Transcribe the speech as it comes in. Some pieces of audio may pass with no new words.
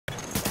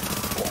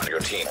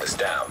team is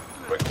down.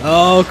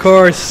 Oh, of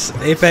course.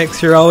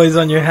 Apex, you're always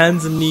on your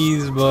hands and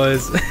knees,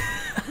 boys.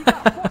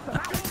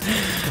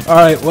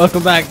 Alright,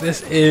 welcome back.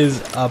 This is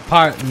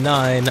part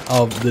 9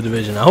 of The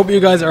Division. I hope you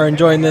guys are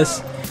enjoying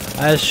this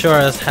as sure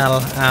as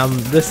hell.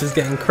 This is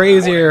getting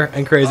crazier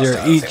and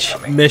crazier each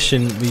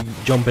mission we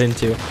jump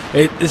into.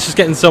 It's just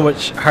getting so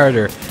much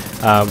harder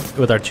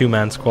with our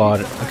two-man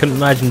squad. I couldn't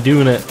imagine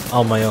doing it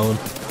on my own.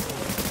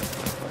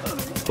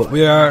 But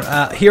we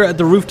are here at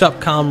the Rooftop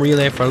COMM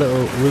relay for a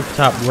little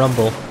rooftop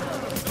rumble.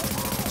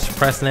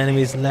 Suppressing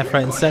enemies left,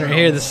 right, and center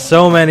here. There's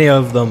so many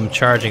of them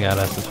charging at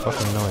us. It's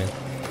fucking annoying.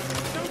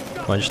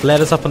 Come on, just let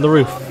us up on the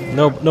roof.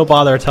 No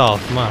bother at all.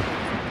 Come on.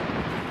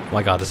 Oh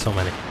my god, there's so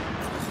many.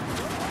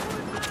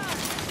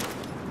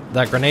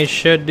 That grenade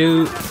should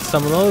do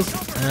some of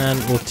those, and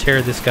we'll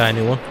tear this guy a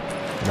new one.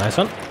 Nice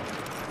one.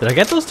 Did I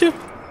get those two?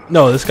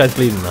 No, this guy's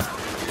bleeding though.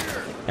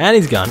 And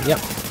he's gone. Yep.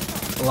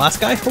 The last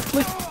guy,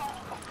 hopefully.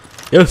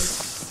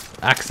 Yes.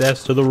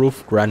 Access to the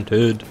roof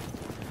granted.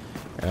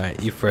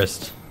 Alright, you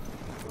first.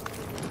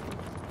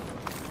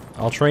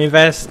 Ultramarine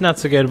vest, not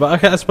so good,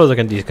 but I suppose I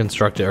can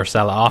deconstruct it or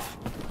sell it off.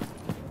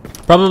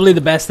 Probably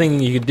the best thing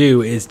you could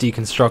do is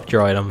deconstruct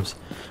your items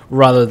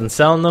rather than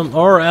selling them,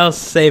 or else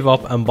save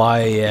up and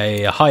buy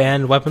a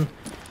high-end weapon.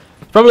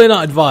 Probably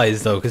not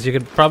advised though, because you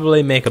could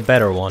probably make a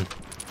better one.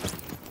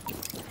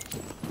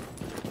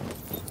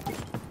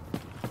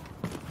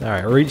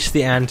 Alright, reach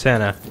the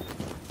antenna.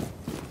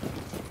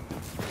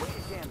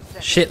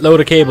 Shitload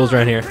of cables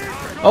around here.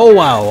 Oh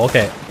wow,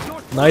 okay.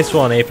 Nice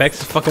one, Apex.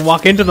 Just fucking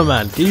walk into the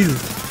man.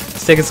 Jesus.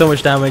 It's taking so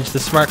much damage. The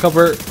smart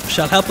cover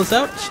shall help us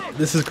out.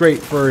 This is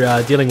great for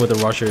dealing with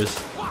the rushers.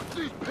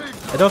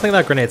 I don't think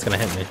that grenade's gonna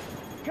hit me.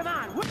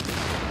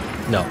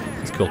 No,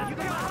 it's cool.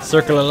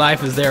 Circle of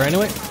life is there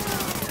anyway.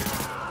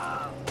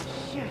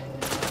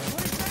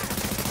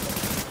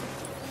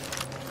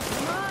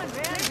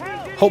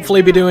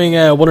 Hopefully be doing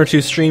 1 or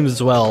 2 streams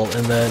as well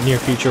in the near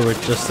future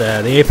with just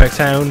the Apex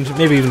Hound,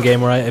 maybe even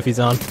Gamerite if he's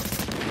on.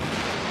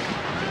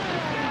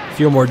 A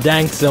few more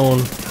Dank Zone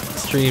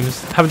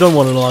streams. Haven't done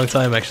one in a long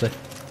time actually.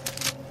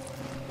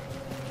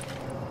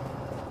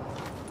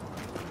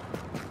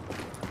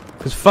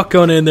 Because fuck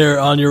going in there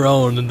on your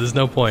own and there's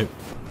no point.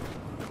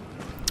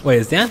 Wait,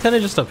 is the antenna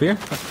just up here?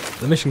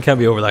 The mission can't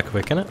be over that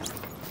quick, can it?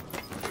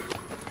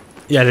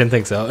 Yeah, I didn't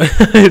think so.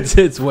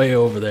 it's way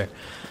over there.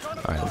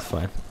 Alright, that's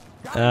fine.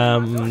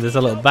 There's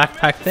a little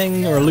backpack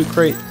thing or a loot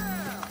crate.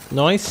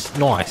 Nice.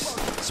 Nice.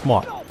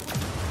 Smart. Alright,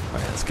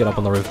 let's get up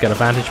on the roof, get a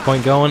vantage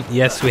point going.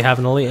 Yes, we have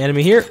an elite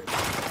enemy here.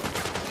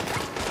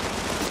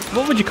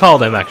 What would you call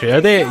them actually?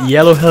 Are they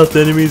yellow health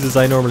enemies as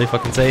I normally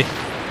fucking say?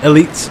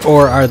 Elites,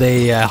 or are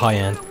they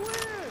high-end?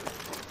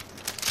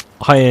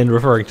 High-end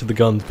referring to the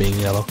guns being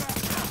yellow.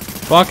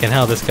 Fucking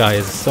hell, this guy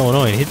is so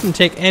annoying. He didn't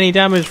take any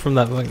damage from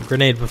that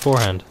grenade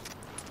beforehand.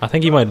 I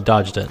think he might have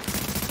dodged it.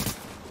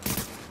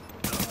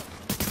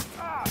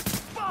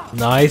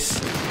 Nice.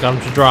 Got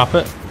him to drop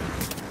it.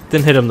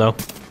 Didn't hit him though.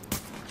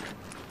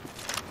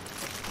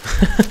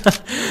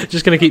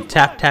 Just gonna keep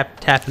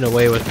tapping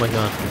away with my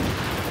gun.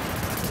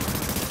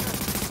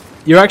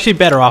 You're actually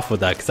better off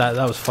with that, because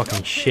that was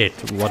fucking shit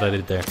what I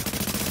did there.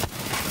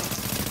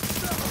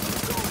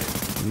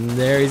 And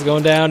there, he's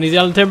going down. He's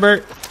yelling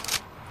timber.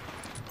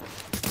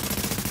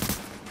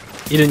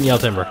 He didn't yell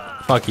timber.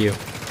 Fuck you.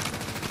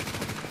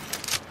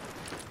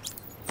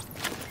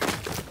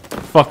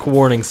 Fuck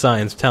warning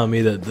signs telling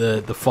me that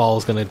the fall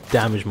is going to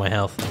damage my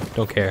health.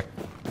 Don't care.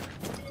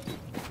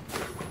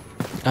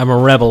 I'm a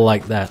rebel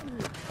like that.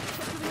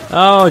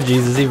 Oh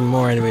Jesus, even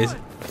more enemies.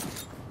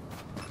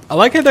 I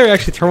like how they're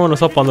actually throwing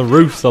us up on the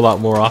roofs a lot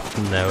more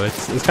often now.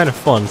 It's kind of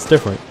fun. It's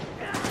different.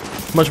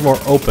 It's much more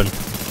open.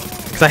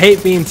 Because I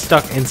hate being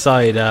stuck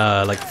inside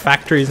like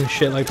factories and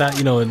shit like that,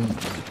 you know, in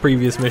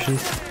previous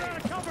missions.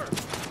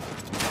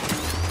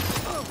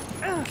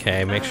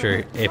 Okay, make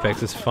sure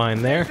Apex is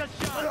fine there. Where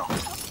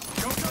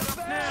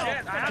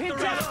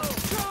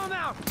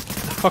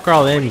the fuck are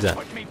all the enemies at?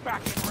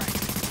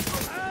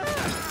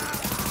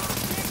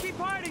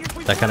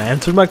 That kind of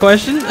answered my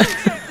question.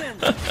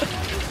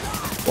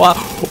 Wow.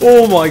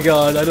 Oh my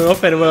god, I don't know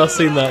if anyone else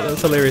seen that.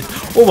 That's hilarious.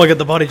 Oh my god,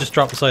 the body just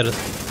dropped beside us.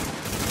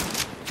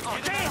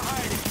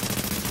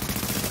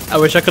 I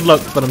wish I could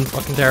look, but I'm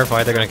fucking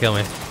terrified they're gonna kill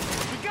me.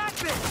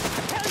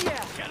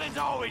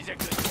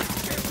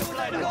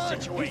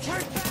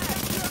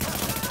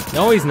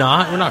 No, he's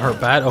not. We're not hurt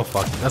bad. Oh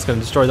fuck, that's gonna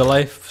destroy the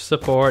life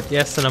support.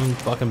 Yes, and I'm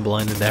fucking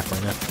blind and deaf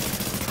right now.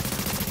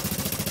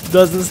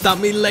 Doesn't stop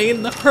me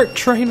laying the hurt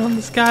train on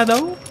this guy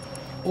though.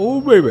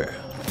 Oh baby.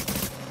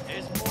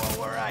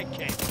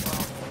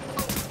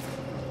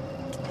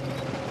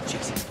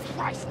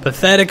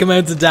 Pathetic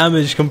amounts of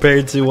damage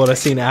compared to what I've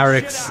seen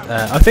Arix.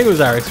 I think it was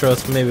Arix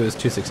Roast, maybe it was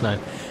 269.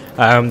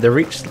 They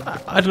reached.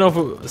 I don't know if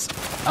it was.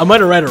 I might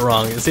have read it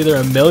wrong. It's either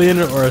 1 million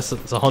or it's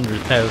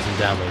 100,000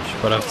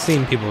 damage. But I've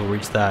seen people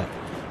reach that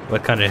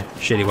with kind of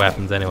shitty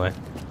weapons anyway.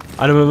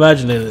 I'm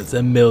imagining it's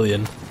 1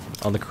 million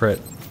on the crit.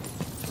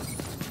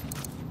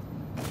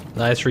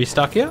 Nice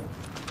restock, yeah.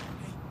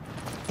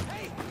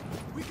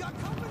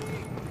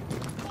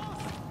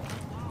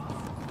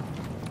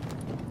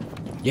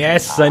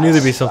 Yes, I knew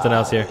there'd be something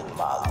else here.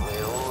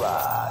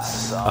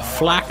 A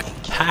flak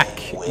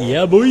pack.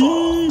 Yeah, boy.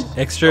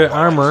 Extra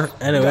armor.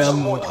 Anyway,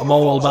 I'm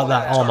all about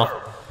that armor.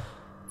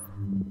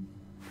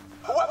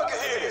 Whoever can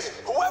hear this,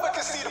 whoever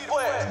can see the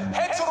flares,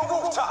 head to the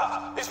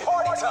rooftop. It's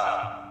party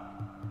time.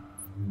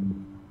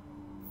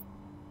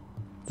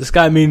 This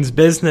guy means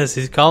business.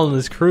 He's calling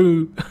his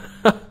crew.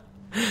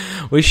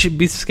 We should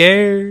be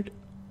scared.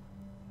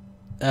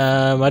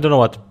 I don't know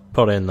what to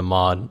put in the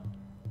mod.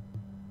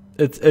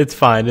 It's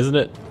fine, isn't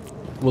it?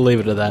 We'll leave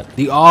it at that.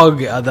 The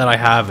AUG that I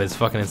have is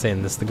fucking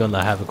insane. This is the gun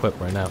that I have equipped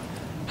right now.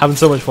 Having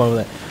so much fun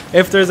with it.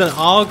 If there's an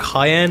AUG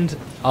high end,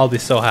 I'll be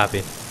so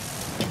happy.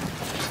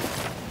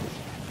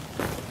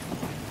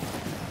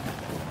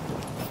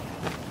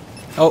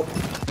 Oh.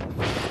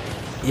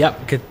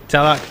 Yep, could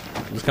tell that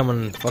was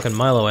coming fucking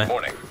mile away.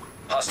 Morning.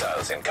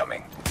 Hostiles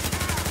incoming.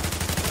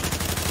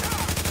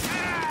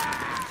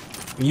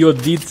 You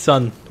did,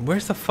 son.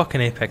 Where's the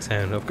fucking Apex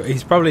Hound?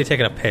 He's probably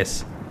taking a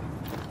piss.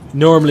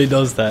 Normally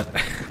does that.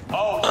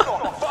 Oh, you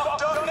done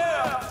fucked up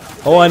now.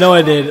 Oh, I know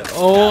I did.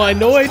 Oh, I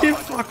know I did.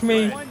 Fuck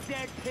me.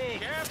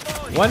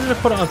 Why did I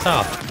put it on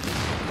top?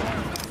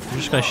 I'm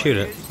just gonna shoot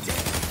it.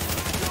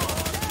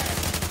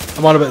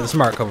 I'm on a bit of the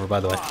smart cover, by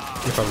the way.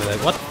 You're probably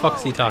like, what the fuck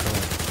is he talking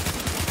about?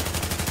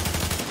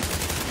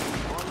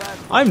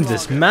 I'm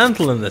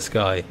dismantling this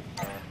guy.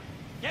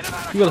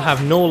 He will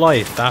have no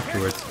life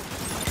afterwards.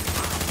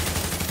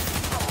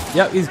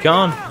 Yep, he's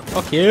gone.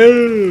 Fuck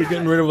you!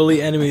 Getting rid of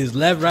elite enemies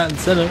left, right, and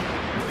center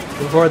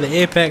before the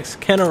Apex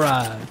can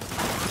arrive.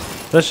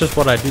 That's just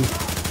what I do.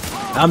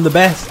 I'm the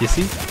best, you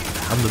see?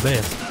 I'm the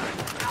best.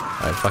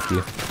 Alright, fuck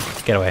you.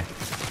 Get away.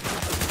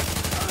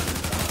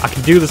 I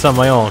can do this on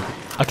my own.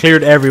 I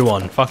cleared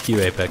everyone. Fuck you,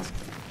 Apex.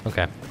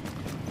 Okay.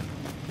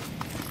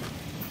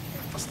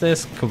 What's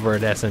this?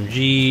 Convert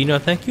SMG. No,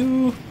 thank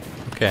you.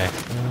 Okay.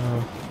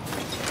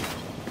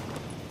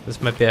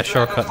 This might be a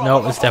shortcut.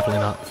 No, it's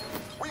definitely not.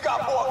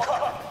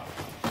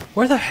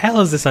 Where the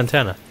hell is this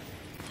antenna?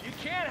 You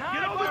can't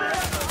hide over there.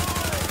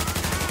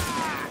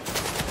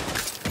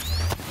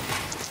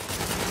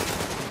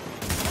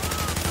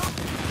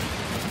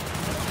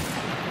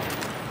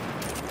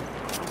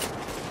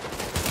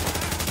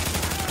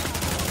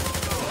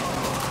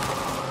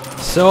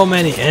 So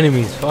many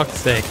enemies, fuck's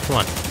sake. Come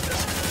on.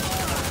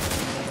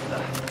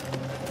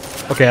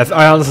 Okay,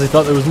 I honestly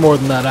thought there was more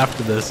than that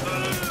after this.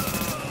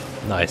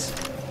 Nice.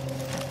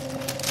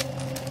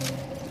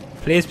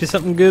 Please be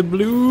something good,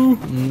 blue.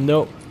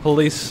 Nope.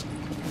 Police.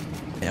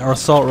 Or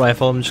assault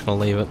rifle. I'm just gonna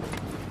leave it.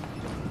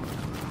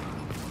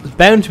 There's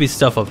bound to be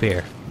stuff up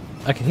here.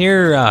 I can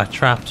hear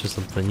traps or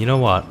something. You know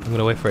what? I'm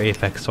gonna wait for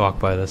Apex to walk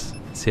by this.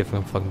 See if I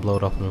can fucking blow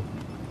it up on him.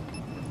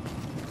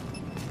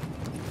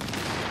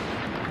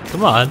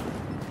 Come on.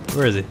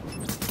 Where is he?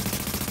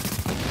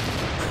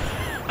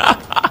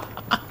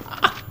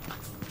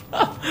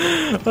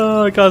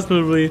 Oh, I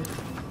constantly bleed.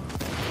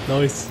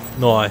 Nice.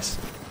 Nice.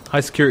 High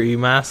security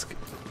mask.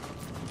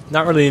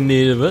 Not really in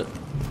need of it.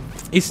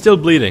 He's still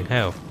bleeding.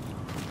 How?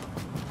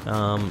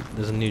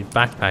 There's a new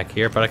backpack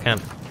here, but I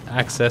can't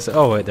access it.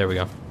 Oh, wait, there we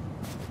go.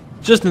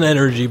 Just an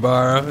energy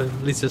bar.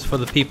 At least it's for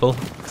the people.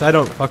 Because I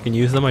don't fucking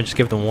use them. I just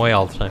give them away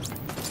all the time.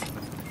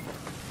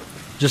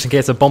 Just in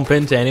case I bump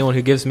into anyone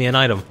who gives me an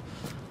item.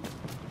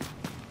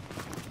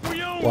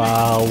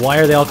 Wow, why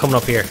are they all coming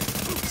up here?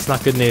 It's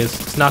not good news.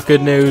 It's not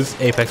good news.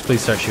 Apex,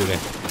 please start shooting.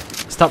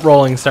 Stop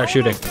rolling, start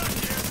shooting.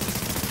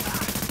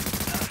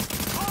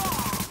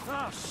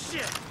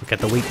 Get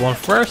the weak one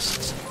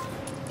first.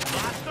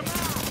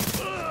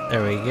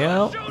 There we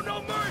go.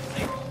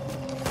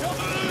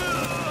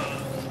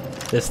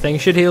 This thing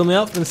should heal me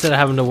up instead of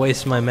having to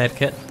waste my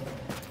medkit.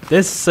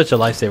 This is such a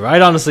lifesaver.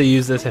 I'd honestly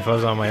use this if I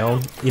was on my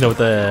own. You know,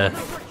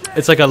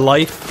 it's like a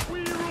life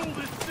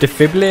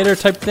defibrillator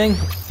type thing.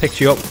 Picks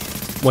you up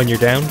when you're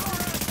down.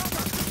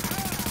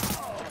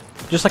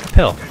 Just like a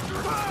pill.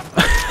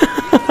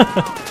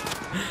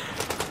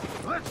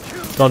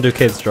 Don't do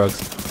kids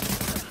drugs.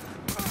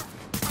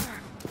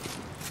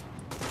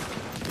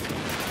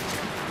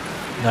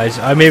 Nice.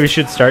 I maybe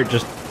should start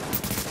just,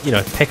 you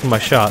know, picking my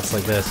shots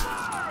like this,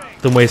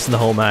 than wasting the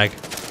whole mag.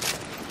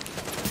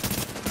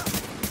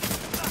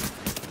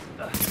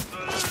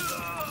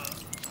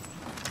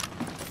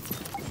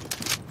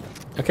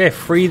 Okay,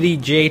 free the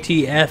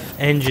JTF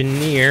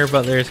engineer,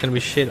 but there's gonna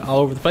be shit all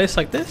over the place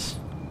like this.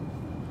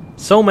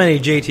 So many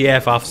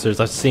JTF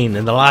officers I've seen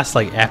in the last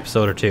like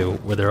episode or two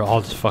where they're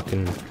all just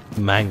fucking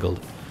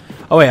mangled.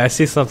 Oh wait, I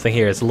see something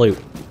here. It's loot.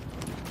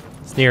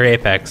 It's near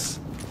Apex.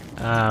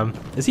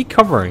 Is he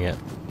covering it?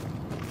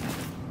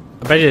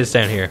 I bet you it's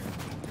down here.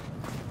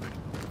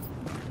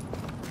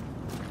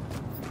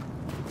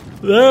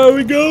 There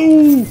we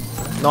go!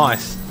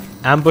 Nice.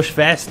 Ambush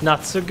vest,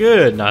 not so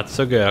good. Not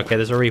so good. Okay,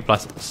 there's a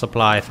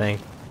resupply thing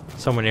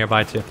somewhere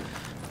nearby too.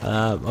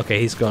 Okay,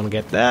 he's going to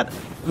get that.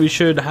 We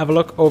should have a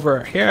look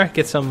over here,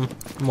 get some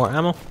more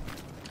ammo.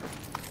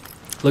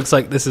 Looks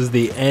like this is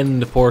the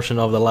end portion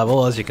of the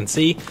level, as you can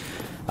see.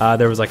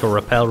 There was like a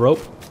rappel rope.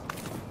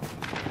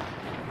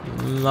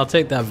 I'll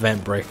take that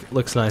vent brick.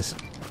 Looks nice.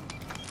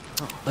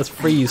 Let's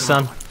free you,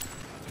 son.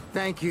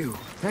 Thank you.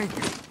 Thank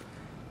you.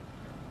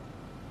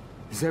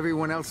 Is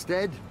everyone else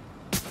dead?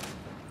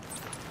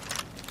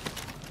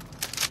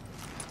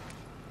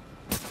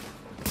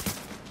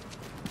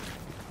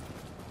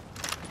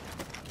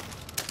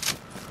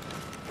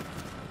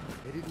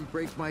 They didn't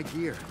break my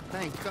gear.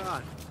 Thank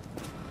God.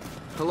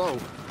 Hello?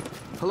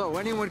 Hello,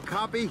 anyone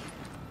copy?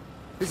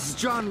 This is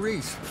John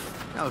Reese.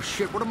 Oh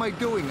shit, what am I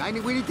doing?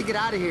 We need to get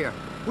out of here.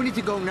 We need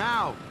to go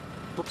now.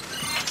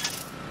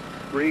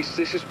 Reese,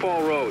 this is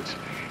Paul Rhodes.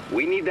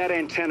 We need that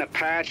antenna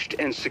patched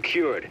and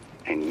secured.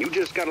 And you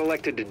just got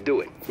elected to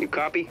do it. You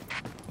copy?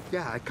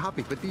 Yeah, I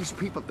copy, but these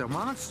people, they're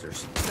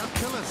monsters. They'll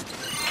kill us.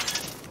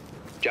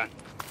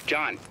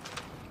 John,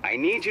 I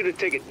need you to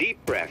take a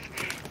deep breath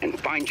and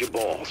find your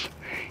balls.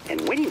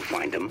 And when you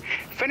find them,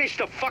 finish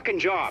the fucking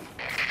job.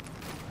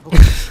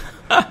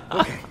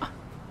 Okay.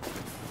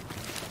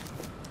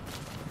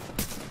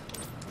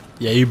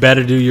 Yeah, you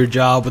better do your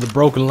job with a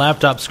broken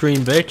laptop screen,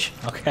 bitch.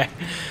 Okay.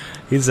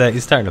 He's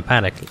starting to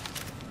panic.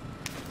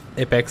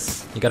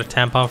 Apex, you got a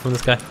tampon from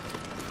this guy?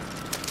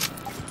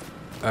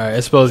 Alright, I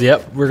suppose,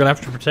 yep, we're gonna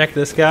have to protect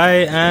this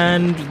guy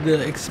and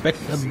expect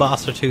a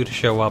boss or two to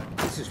show up.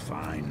 This is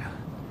fine.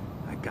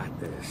 I got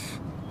this.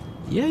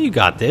 Yeah, you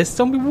got this.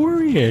 Don't be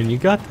worrying. You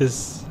got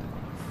this.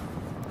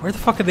 Where the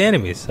fuck are the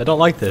enemies? I don't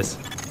like this.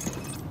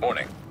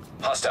 Morning.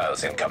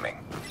 Hostiles incoming.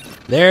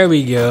 There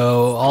we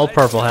go. All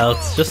purple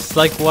health. Just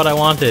like what I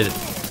wanted.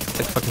 It's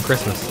like fucking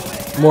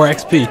Christmas. More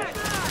XP.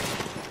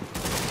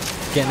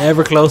 Getting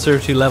ever closer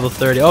to level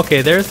 30.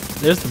 Okay, there's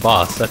the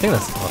boss. I think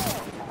that's the boss.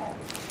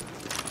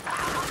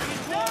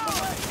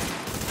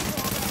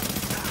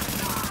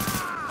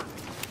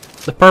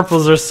 The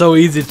purples are so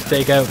easy to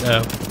take out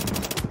now.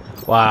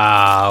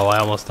 Wow, I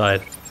almost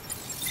died.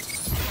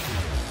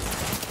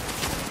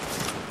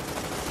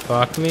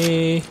 Fuck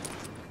me.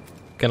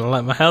 Gonna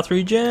let my health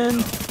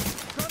regen.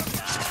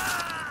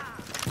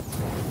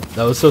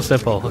 That was so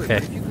simple. Okay.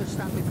 If you could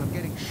stop me from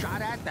getting shot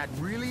at, I'd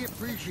really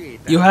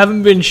appreciate that. You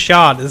haven't been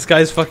shot. This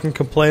guy's fucking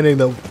complaining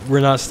that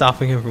we're not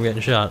stopping him from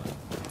getting shot.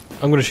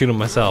 I'm gonna shoot him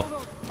myself.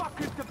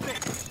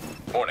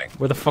 Morning.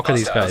 Where the fuck are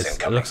these guys?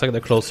 It looks like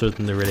they're closer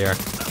than they really are.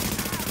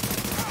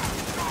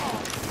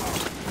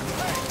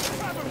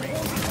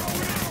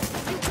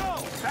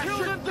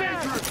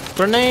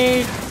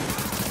 Grenade!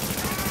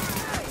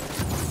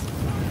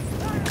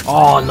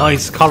 Oh,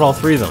 nice. Caught all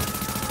three of them.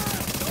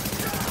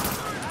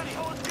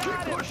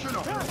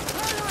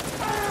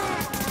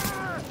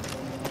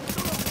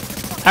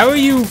 How are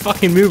you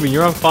fucking moving?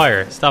 You're on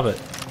fire. Stop it.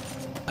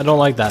 I don't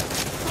like that.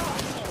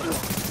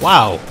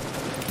 Wow.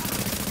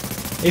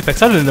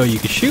 Apex, I didn't know you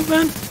could shoot,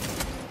 man.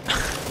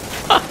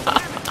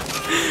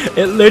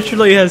 It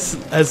literally has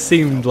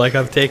seemed like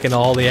I've taken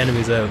all the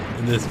enemies out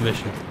in this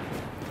mission.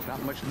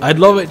 I'd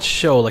love it to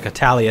show like a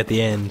tally at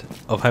the end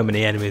of how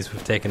many enemies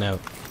we've taken out.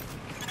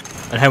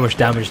 And how much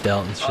damage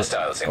dealt and shit.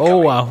 Oh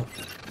wow.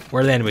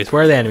 Where are the enemies?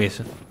 Where are the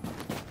enemies?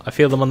 I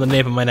feel them on the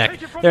nape of my neck.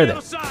 There they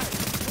are.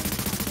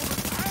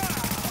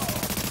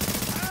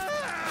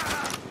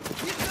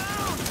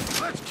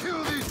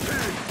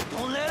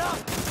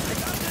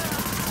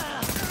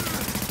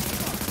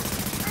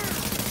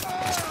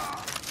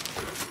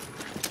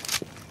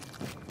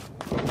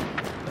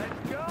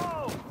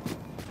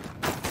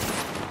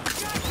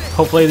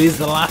 Hopefully these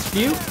are the last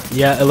few.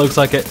 Yeah, it looks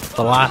like it.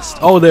 The last.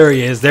 Oh, there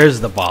he is. There's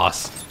the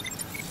boss.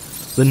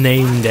 The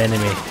named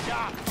enemy.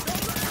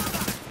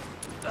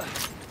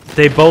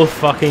 They both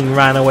fucking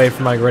ran away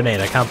from my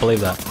grenade. I can't believe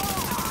that.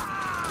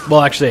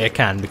 Well, actually, I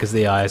can because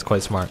the AI is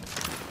quite smart.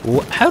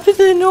 How did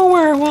they know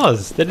where I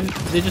was? They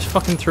just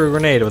fucking threw a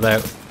grenade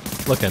without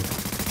looking.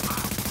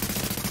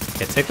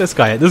 Okay, take this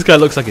guy. This guy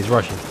looks like he's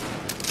Russian.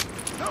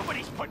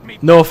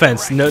 No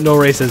offense. No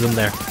racism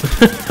there.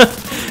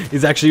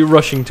 He's actually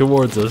rushing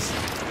towards us.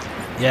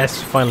 Yes,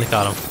 finally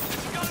caught him.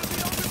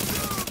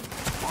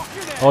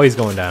 Oh, he's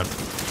going down.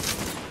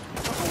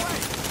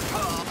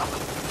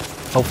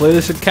 Hopefully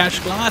this should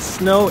catch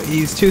glass. No,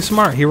 he's too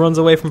smart. He runs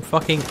away from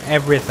fucking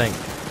everything.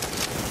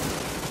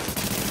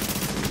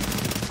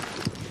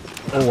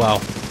 Oh, wow.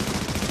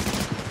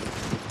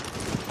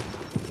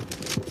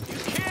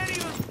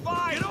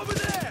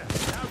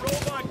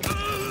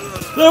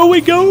 There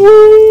we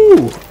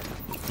go!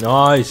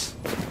 Nice.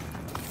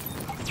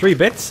 3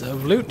 bits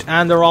of loot,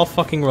 and they're all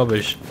fucking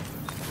rubbish.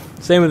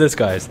 Same with this,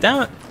 guys.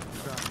 Damn it.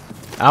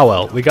 Ah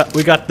well, we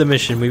got the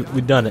mission.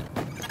 We done it.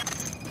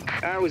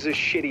 That was a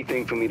shitty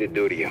thing for me to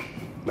do to you.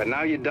 But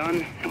now you're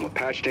done, and we're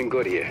patched in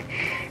good here.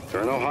 There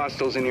are no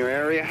hostiles in your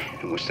area,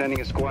 and we're sending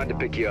a squad to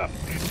pick you up.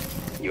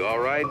 You all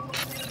right?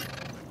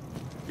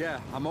 Yeah,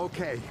 I'm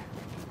okay.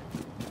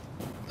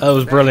 That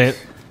was brilliant.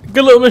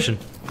 Good little mission.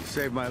 You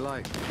saved my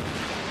life.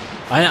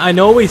 I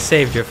know we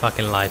saved your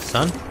fucking life,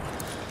 son.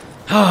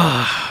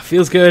 Ah,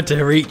 feels good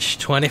to reach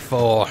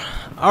 24.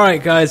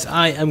 Alright guys,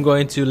 I am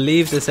going to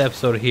leave this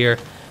episode here.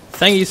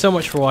 Thank you so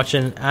much for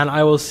watching, and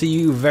I will see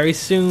you very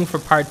soon for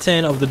part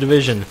 10 of The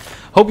Division.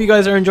 Hope you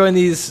guys are enjoying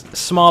these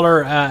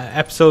smaller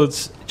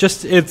episodes.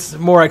 Just, it's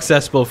more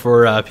accessible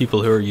for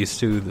people who are used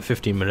to the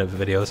 15-minute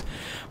videos.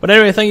 But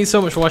anyway, thank you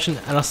so much for watching,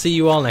 and I'll see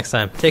you all next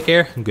time. Take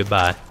care, and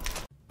goodbye.